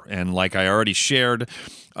ever. And like I already shared,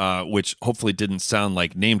 which hopefully didn't sound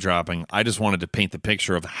like name dropping, I just wanted to paint the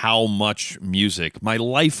picture of how much music. My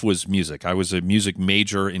life was music. I was a music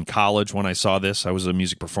major in college when I saw this. I was a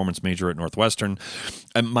music performance major at Northwestern.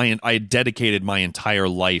 And I had dedicated my entire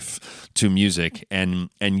life to music. And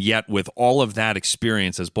yet with all of that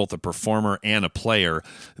experience as both a performer and a player,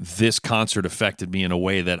 this concert affected me in a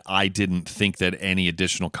way that I didn't think that any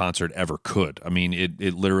additional concert ever could. I mean,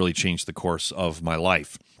 it literally changed the course of my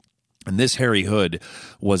life. And this Harry Hood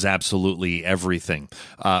was absolutely everything.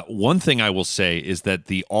 One thing I will say is that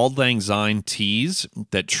the Auld Lang Syne tease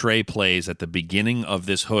that Trey plays at the beginning of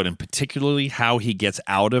this Hood, and particularly how he gets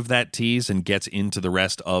out of that tease and gets into the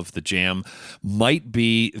rest of the jam, might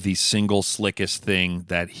be the single slickest thing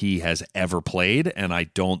that he has ever played, and I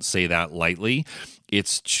don't say that lightly.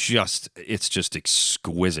 It's just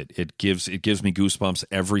exquisite. It gives me goosebumps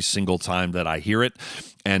every single time that I hear it.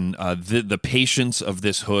 And the patience of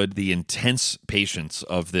this Hood, the intense patience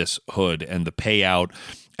of this Hood, and the payout,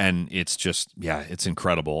 and it's just, yeah, it's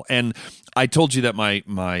incredible. And I told you that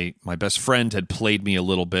my best friend had played me a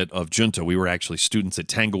little bit of Junta. We were actually students at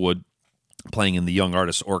Tanglewood, playing in the Young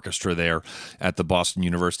Artists Orchestra there at the Boston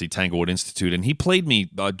University Tanglewood Institute, and he played me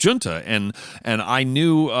Junta, and I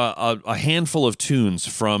knew a handful of tunes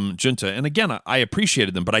from Junta, and again, I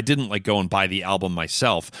appreciated them, but I didn't like go and buy the album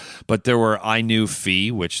myself. But there were, I knew Fee,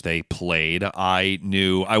 which they played. I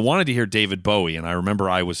wanted to hear David Bowie, and I remember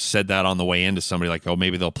I said that on the way into somebody, like, oh,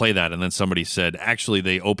 maybe they'll play that, and then somebody said, actually,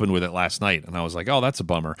 they opened with it last night, and I was like, oh, that's a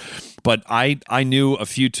bummer. But I knew a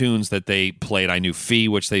few tunes that they played. I knew Fee,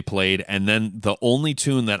 which they played, and then the only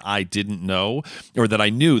tune that I didn't know, or that I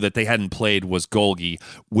knew that they hadn't played, was Golgi,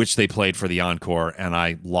 which they played for the encore, and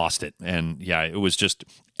I lost it. And yeah, it was just,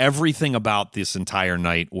 everything about this entire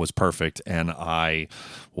night was perfect, and I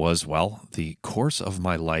was, well, the course of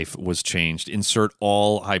my life was changed. Insert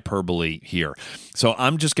all hyperbole here. So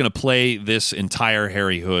I'm just going to play this entire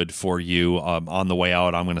Harry Hood for you on the way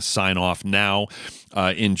out. I'm going to sign off now.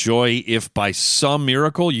 Enjoy. If by some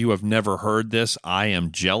miracle you have never heard this, I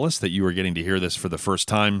am jealous that you are getting to hear this for the first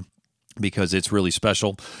time, because it's really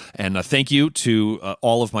special. And thank you to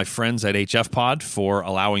all of my friends at HF Pod for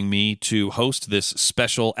allowing me to host this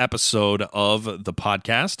special episode of the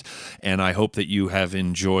podcast. And I hope that you have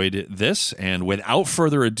enjoyed this. And without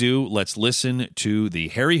further ado, let's listen to the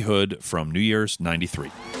Harry Hood from New Year's '93.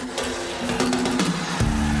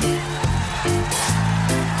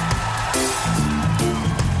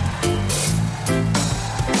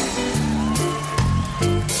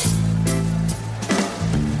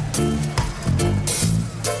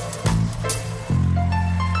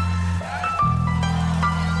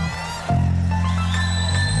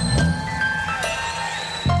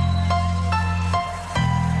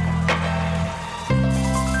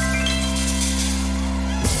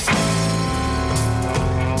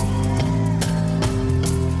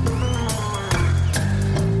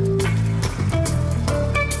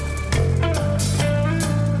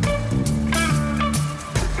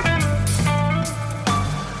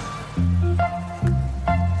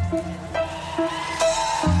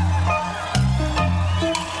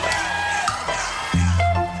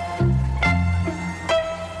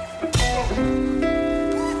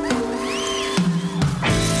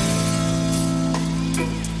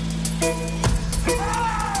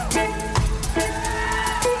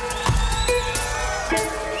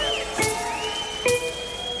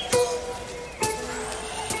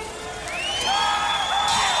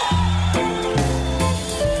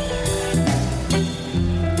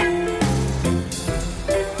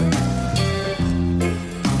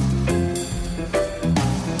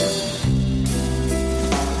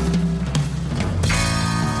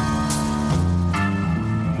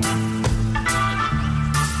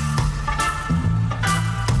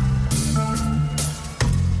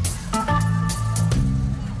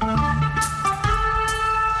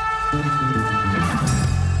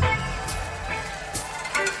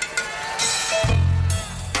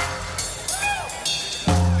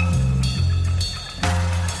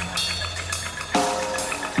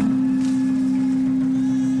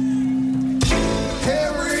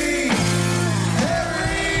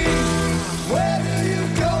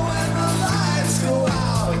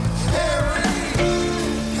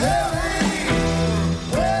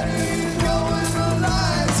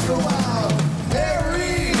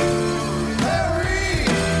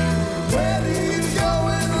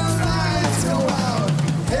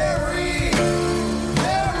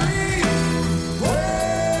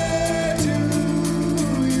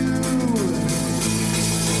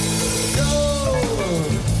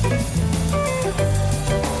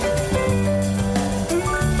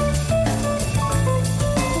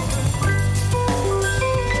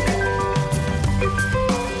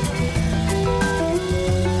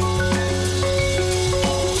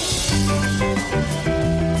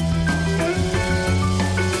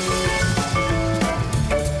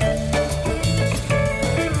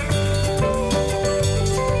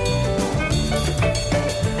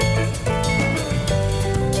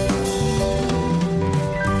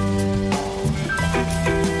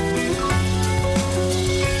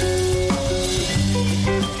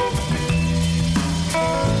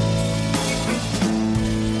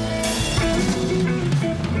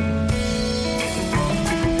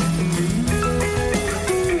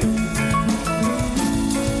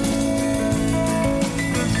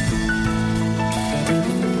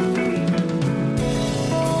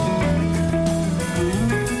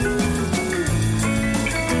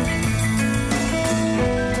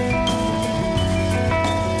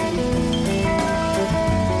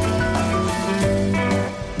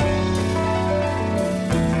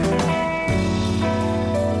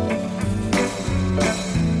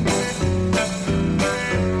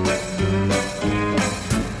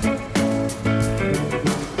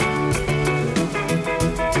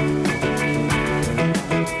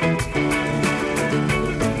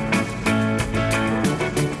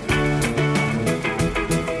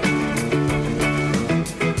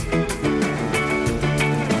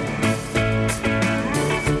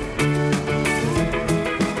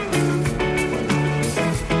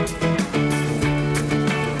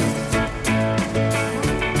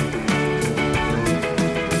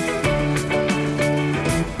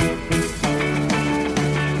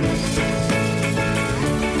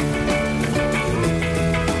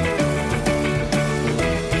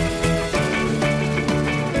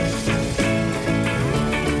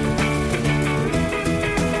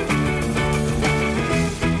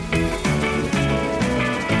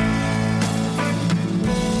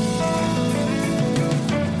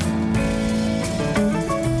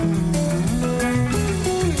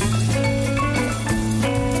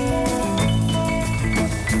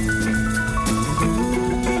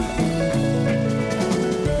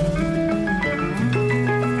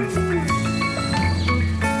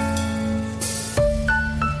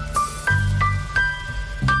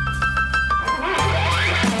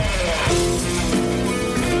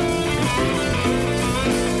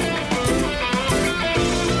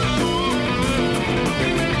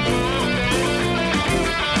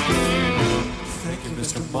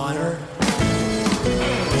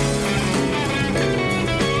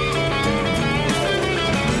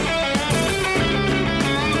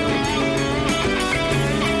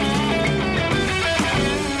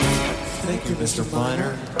 Mr.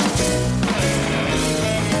 Finer.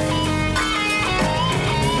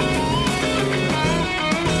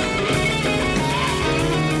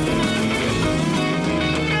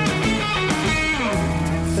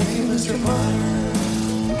 Thank you, Mr. Finer.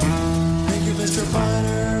 Thank you, Mr.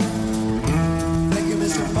 Finer. Thank you,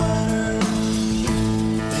 Mr. Finer.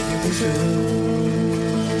 Thank you, Mr.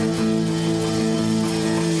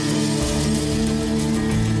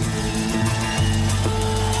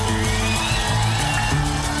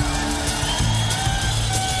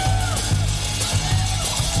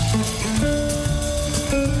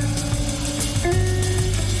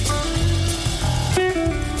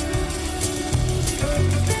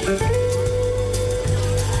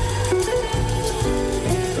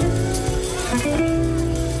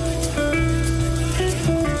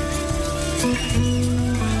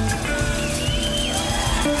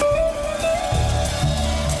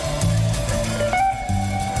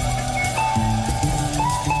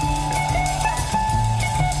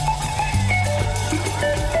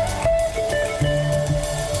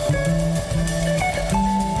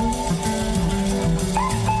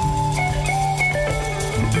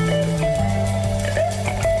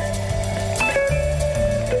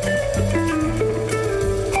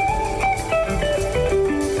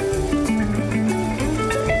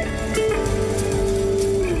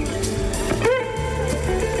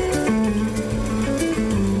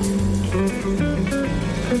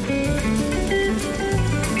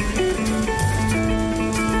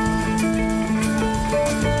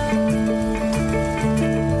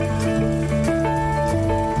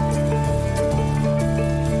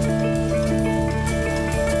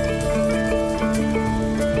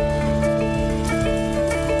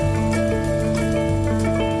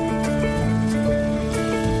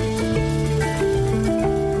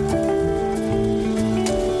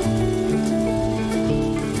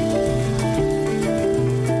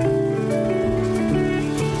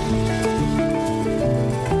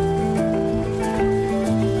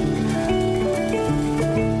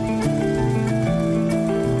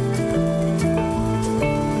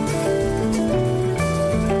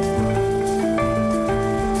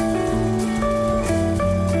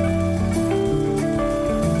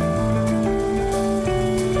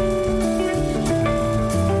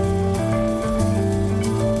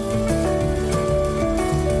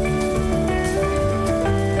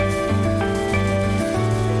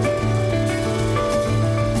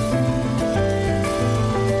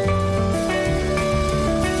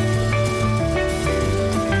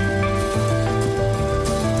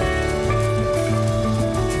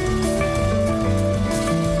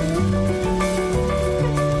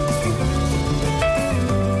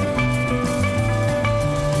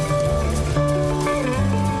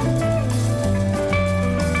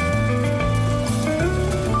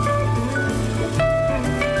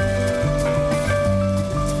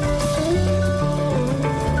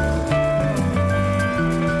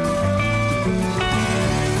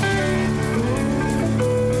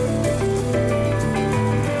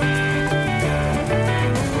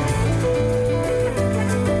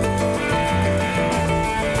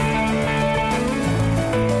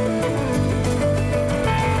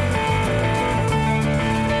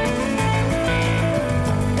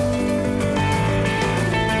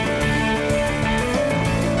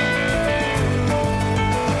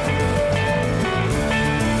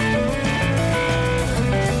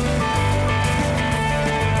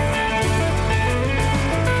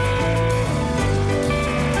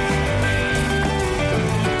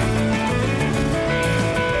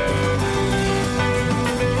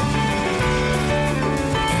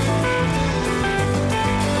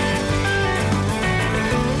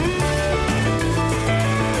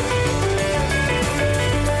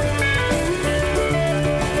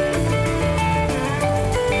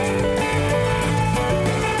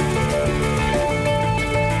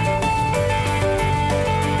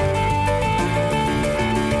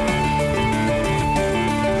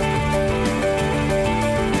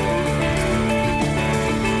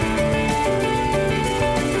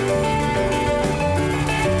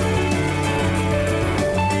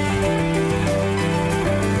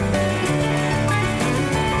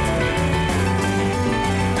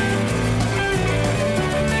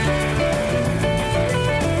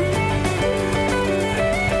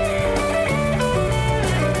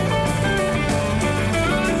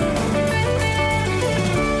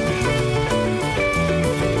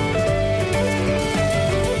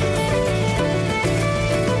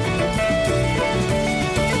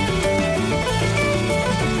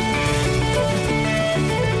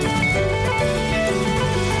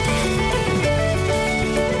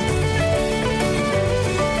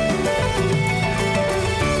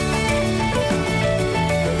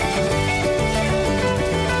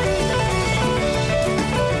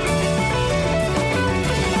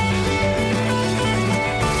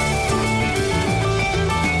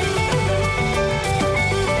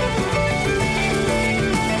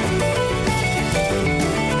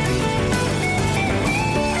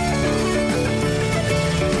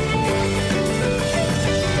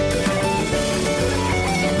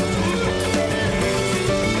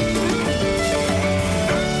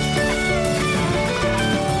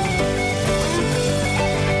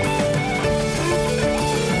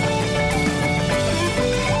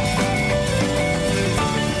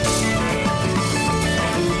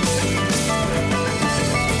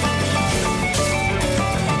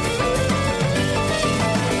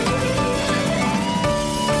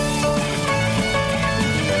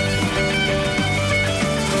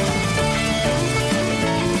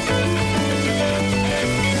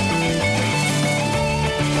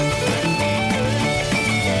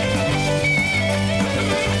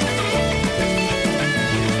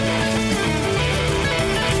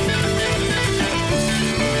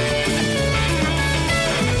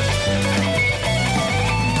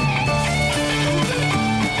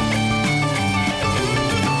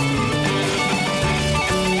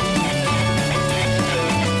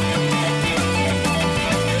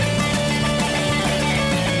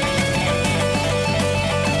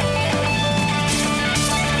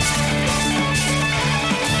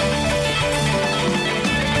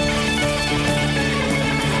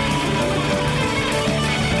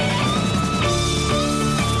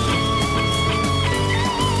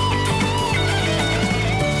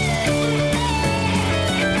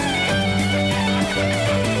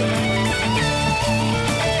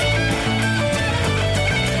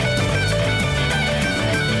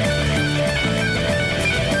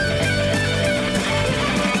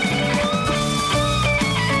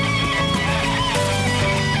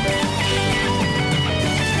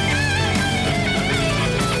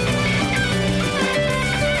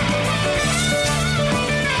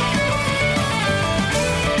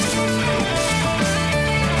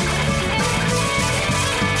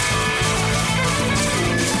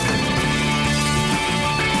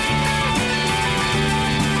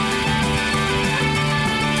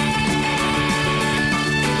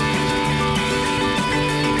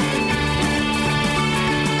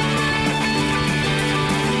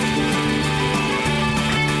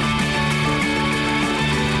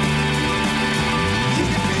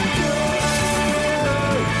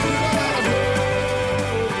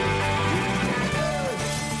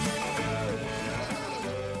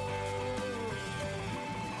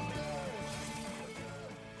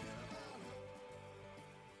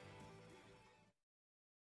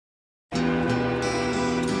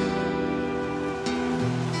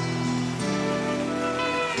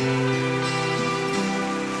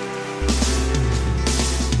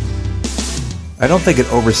 I don't think it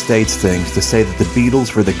overstates things to say that the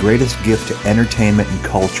Beatles were the greatest gift to entertainment and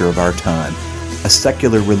culture of our time, a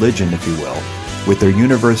secular religion, if you will, with their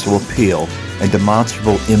universal appeal and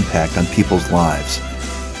demonstrable impact on people's lives.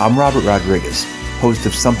 I'm Robert Rodriguez, host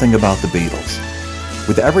of Something About the Beatles.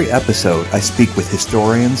 With every episode, I speak with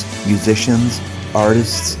historians, musicians,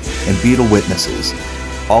 artists, and Beatle witnesses,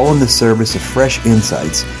 all in the service of fresh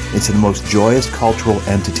insights into the most joyous cultural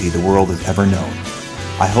entity the world has ever known.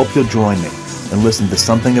 I hope you'll join me and listen to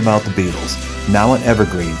Something About the Beatles, now on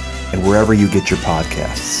Evergreen and wherever you get your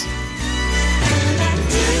podcasts.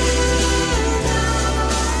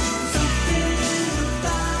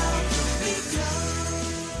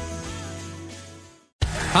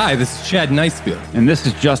 Hi, this is Chad Nicefield. And this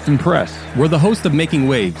is Justin Press. We're the host of Making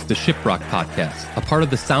Waves, the Shiprock podcast, a part of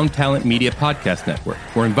the Sound Talent Media Podcast Network.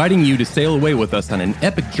 We're inviting you to sail away with us on an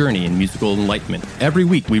epic journey in musical enlightenment. Every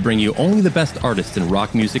week, we bring you only the best artists in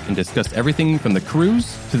rock music and discuss everything from the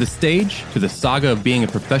cruise, to the stage, to the saga of being a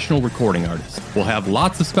professional recording artist. We'll have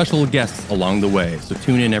lots of special guests along the way, so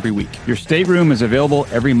tune in every week. Your stateroom is available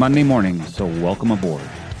every Monday morning, so welcome aboard.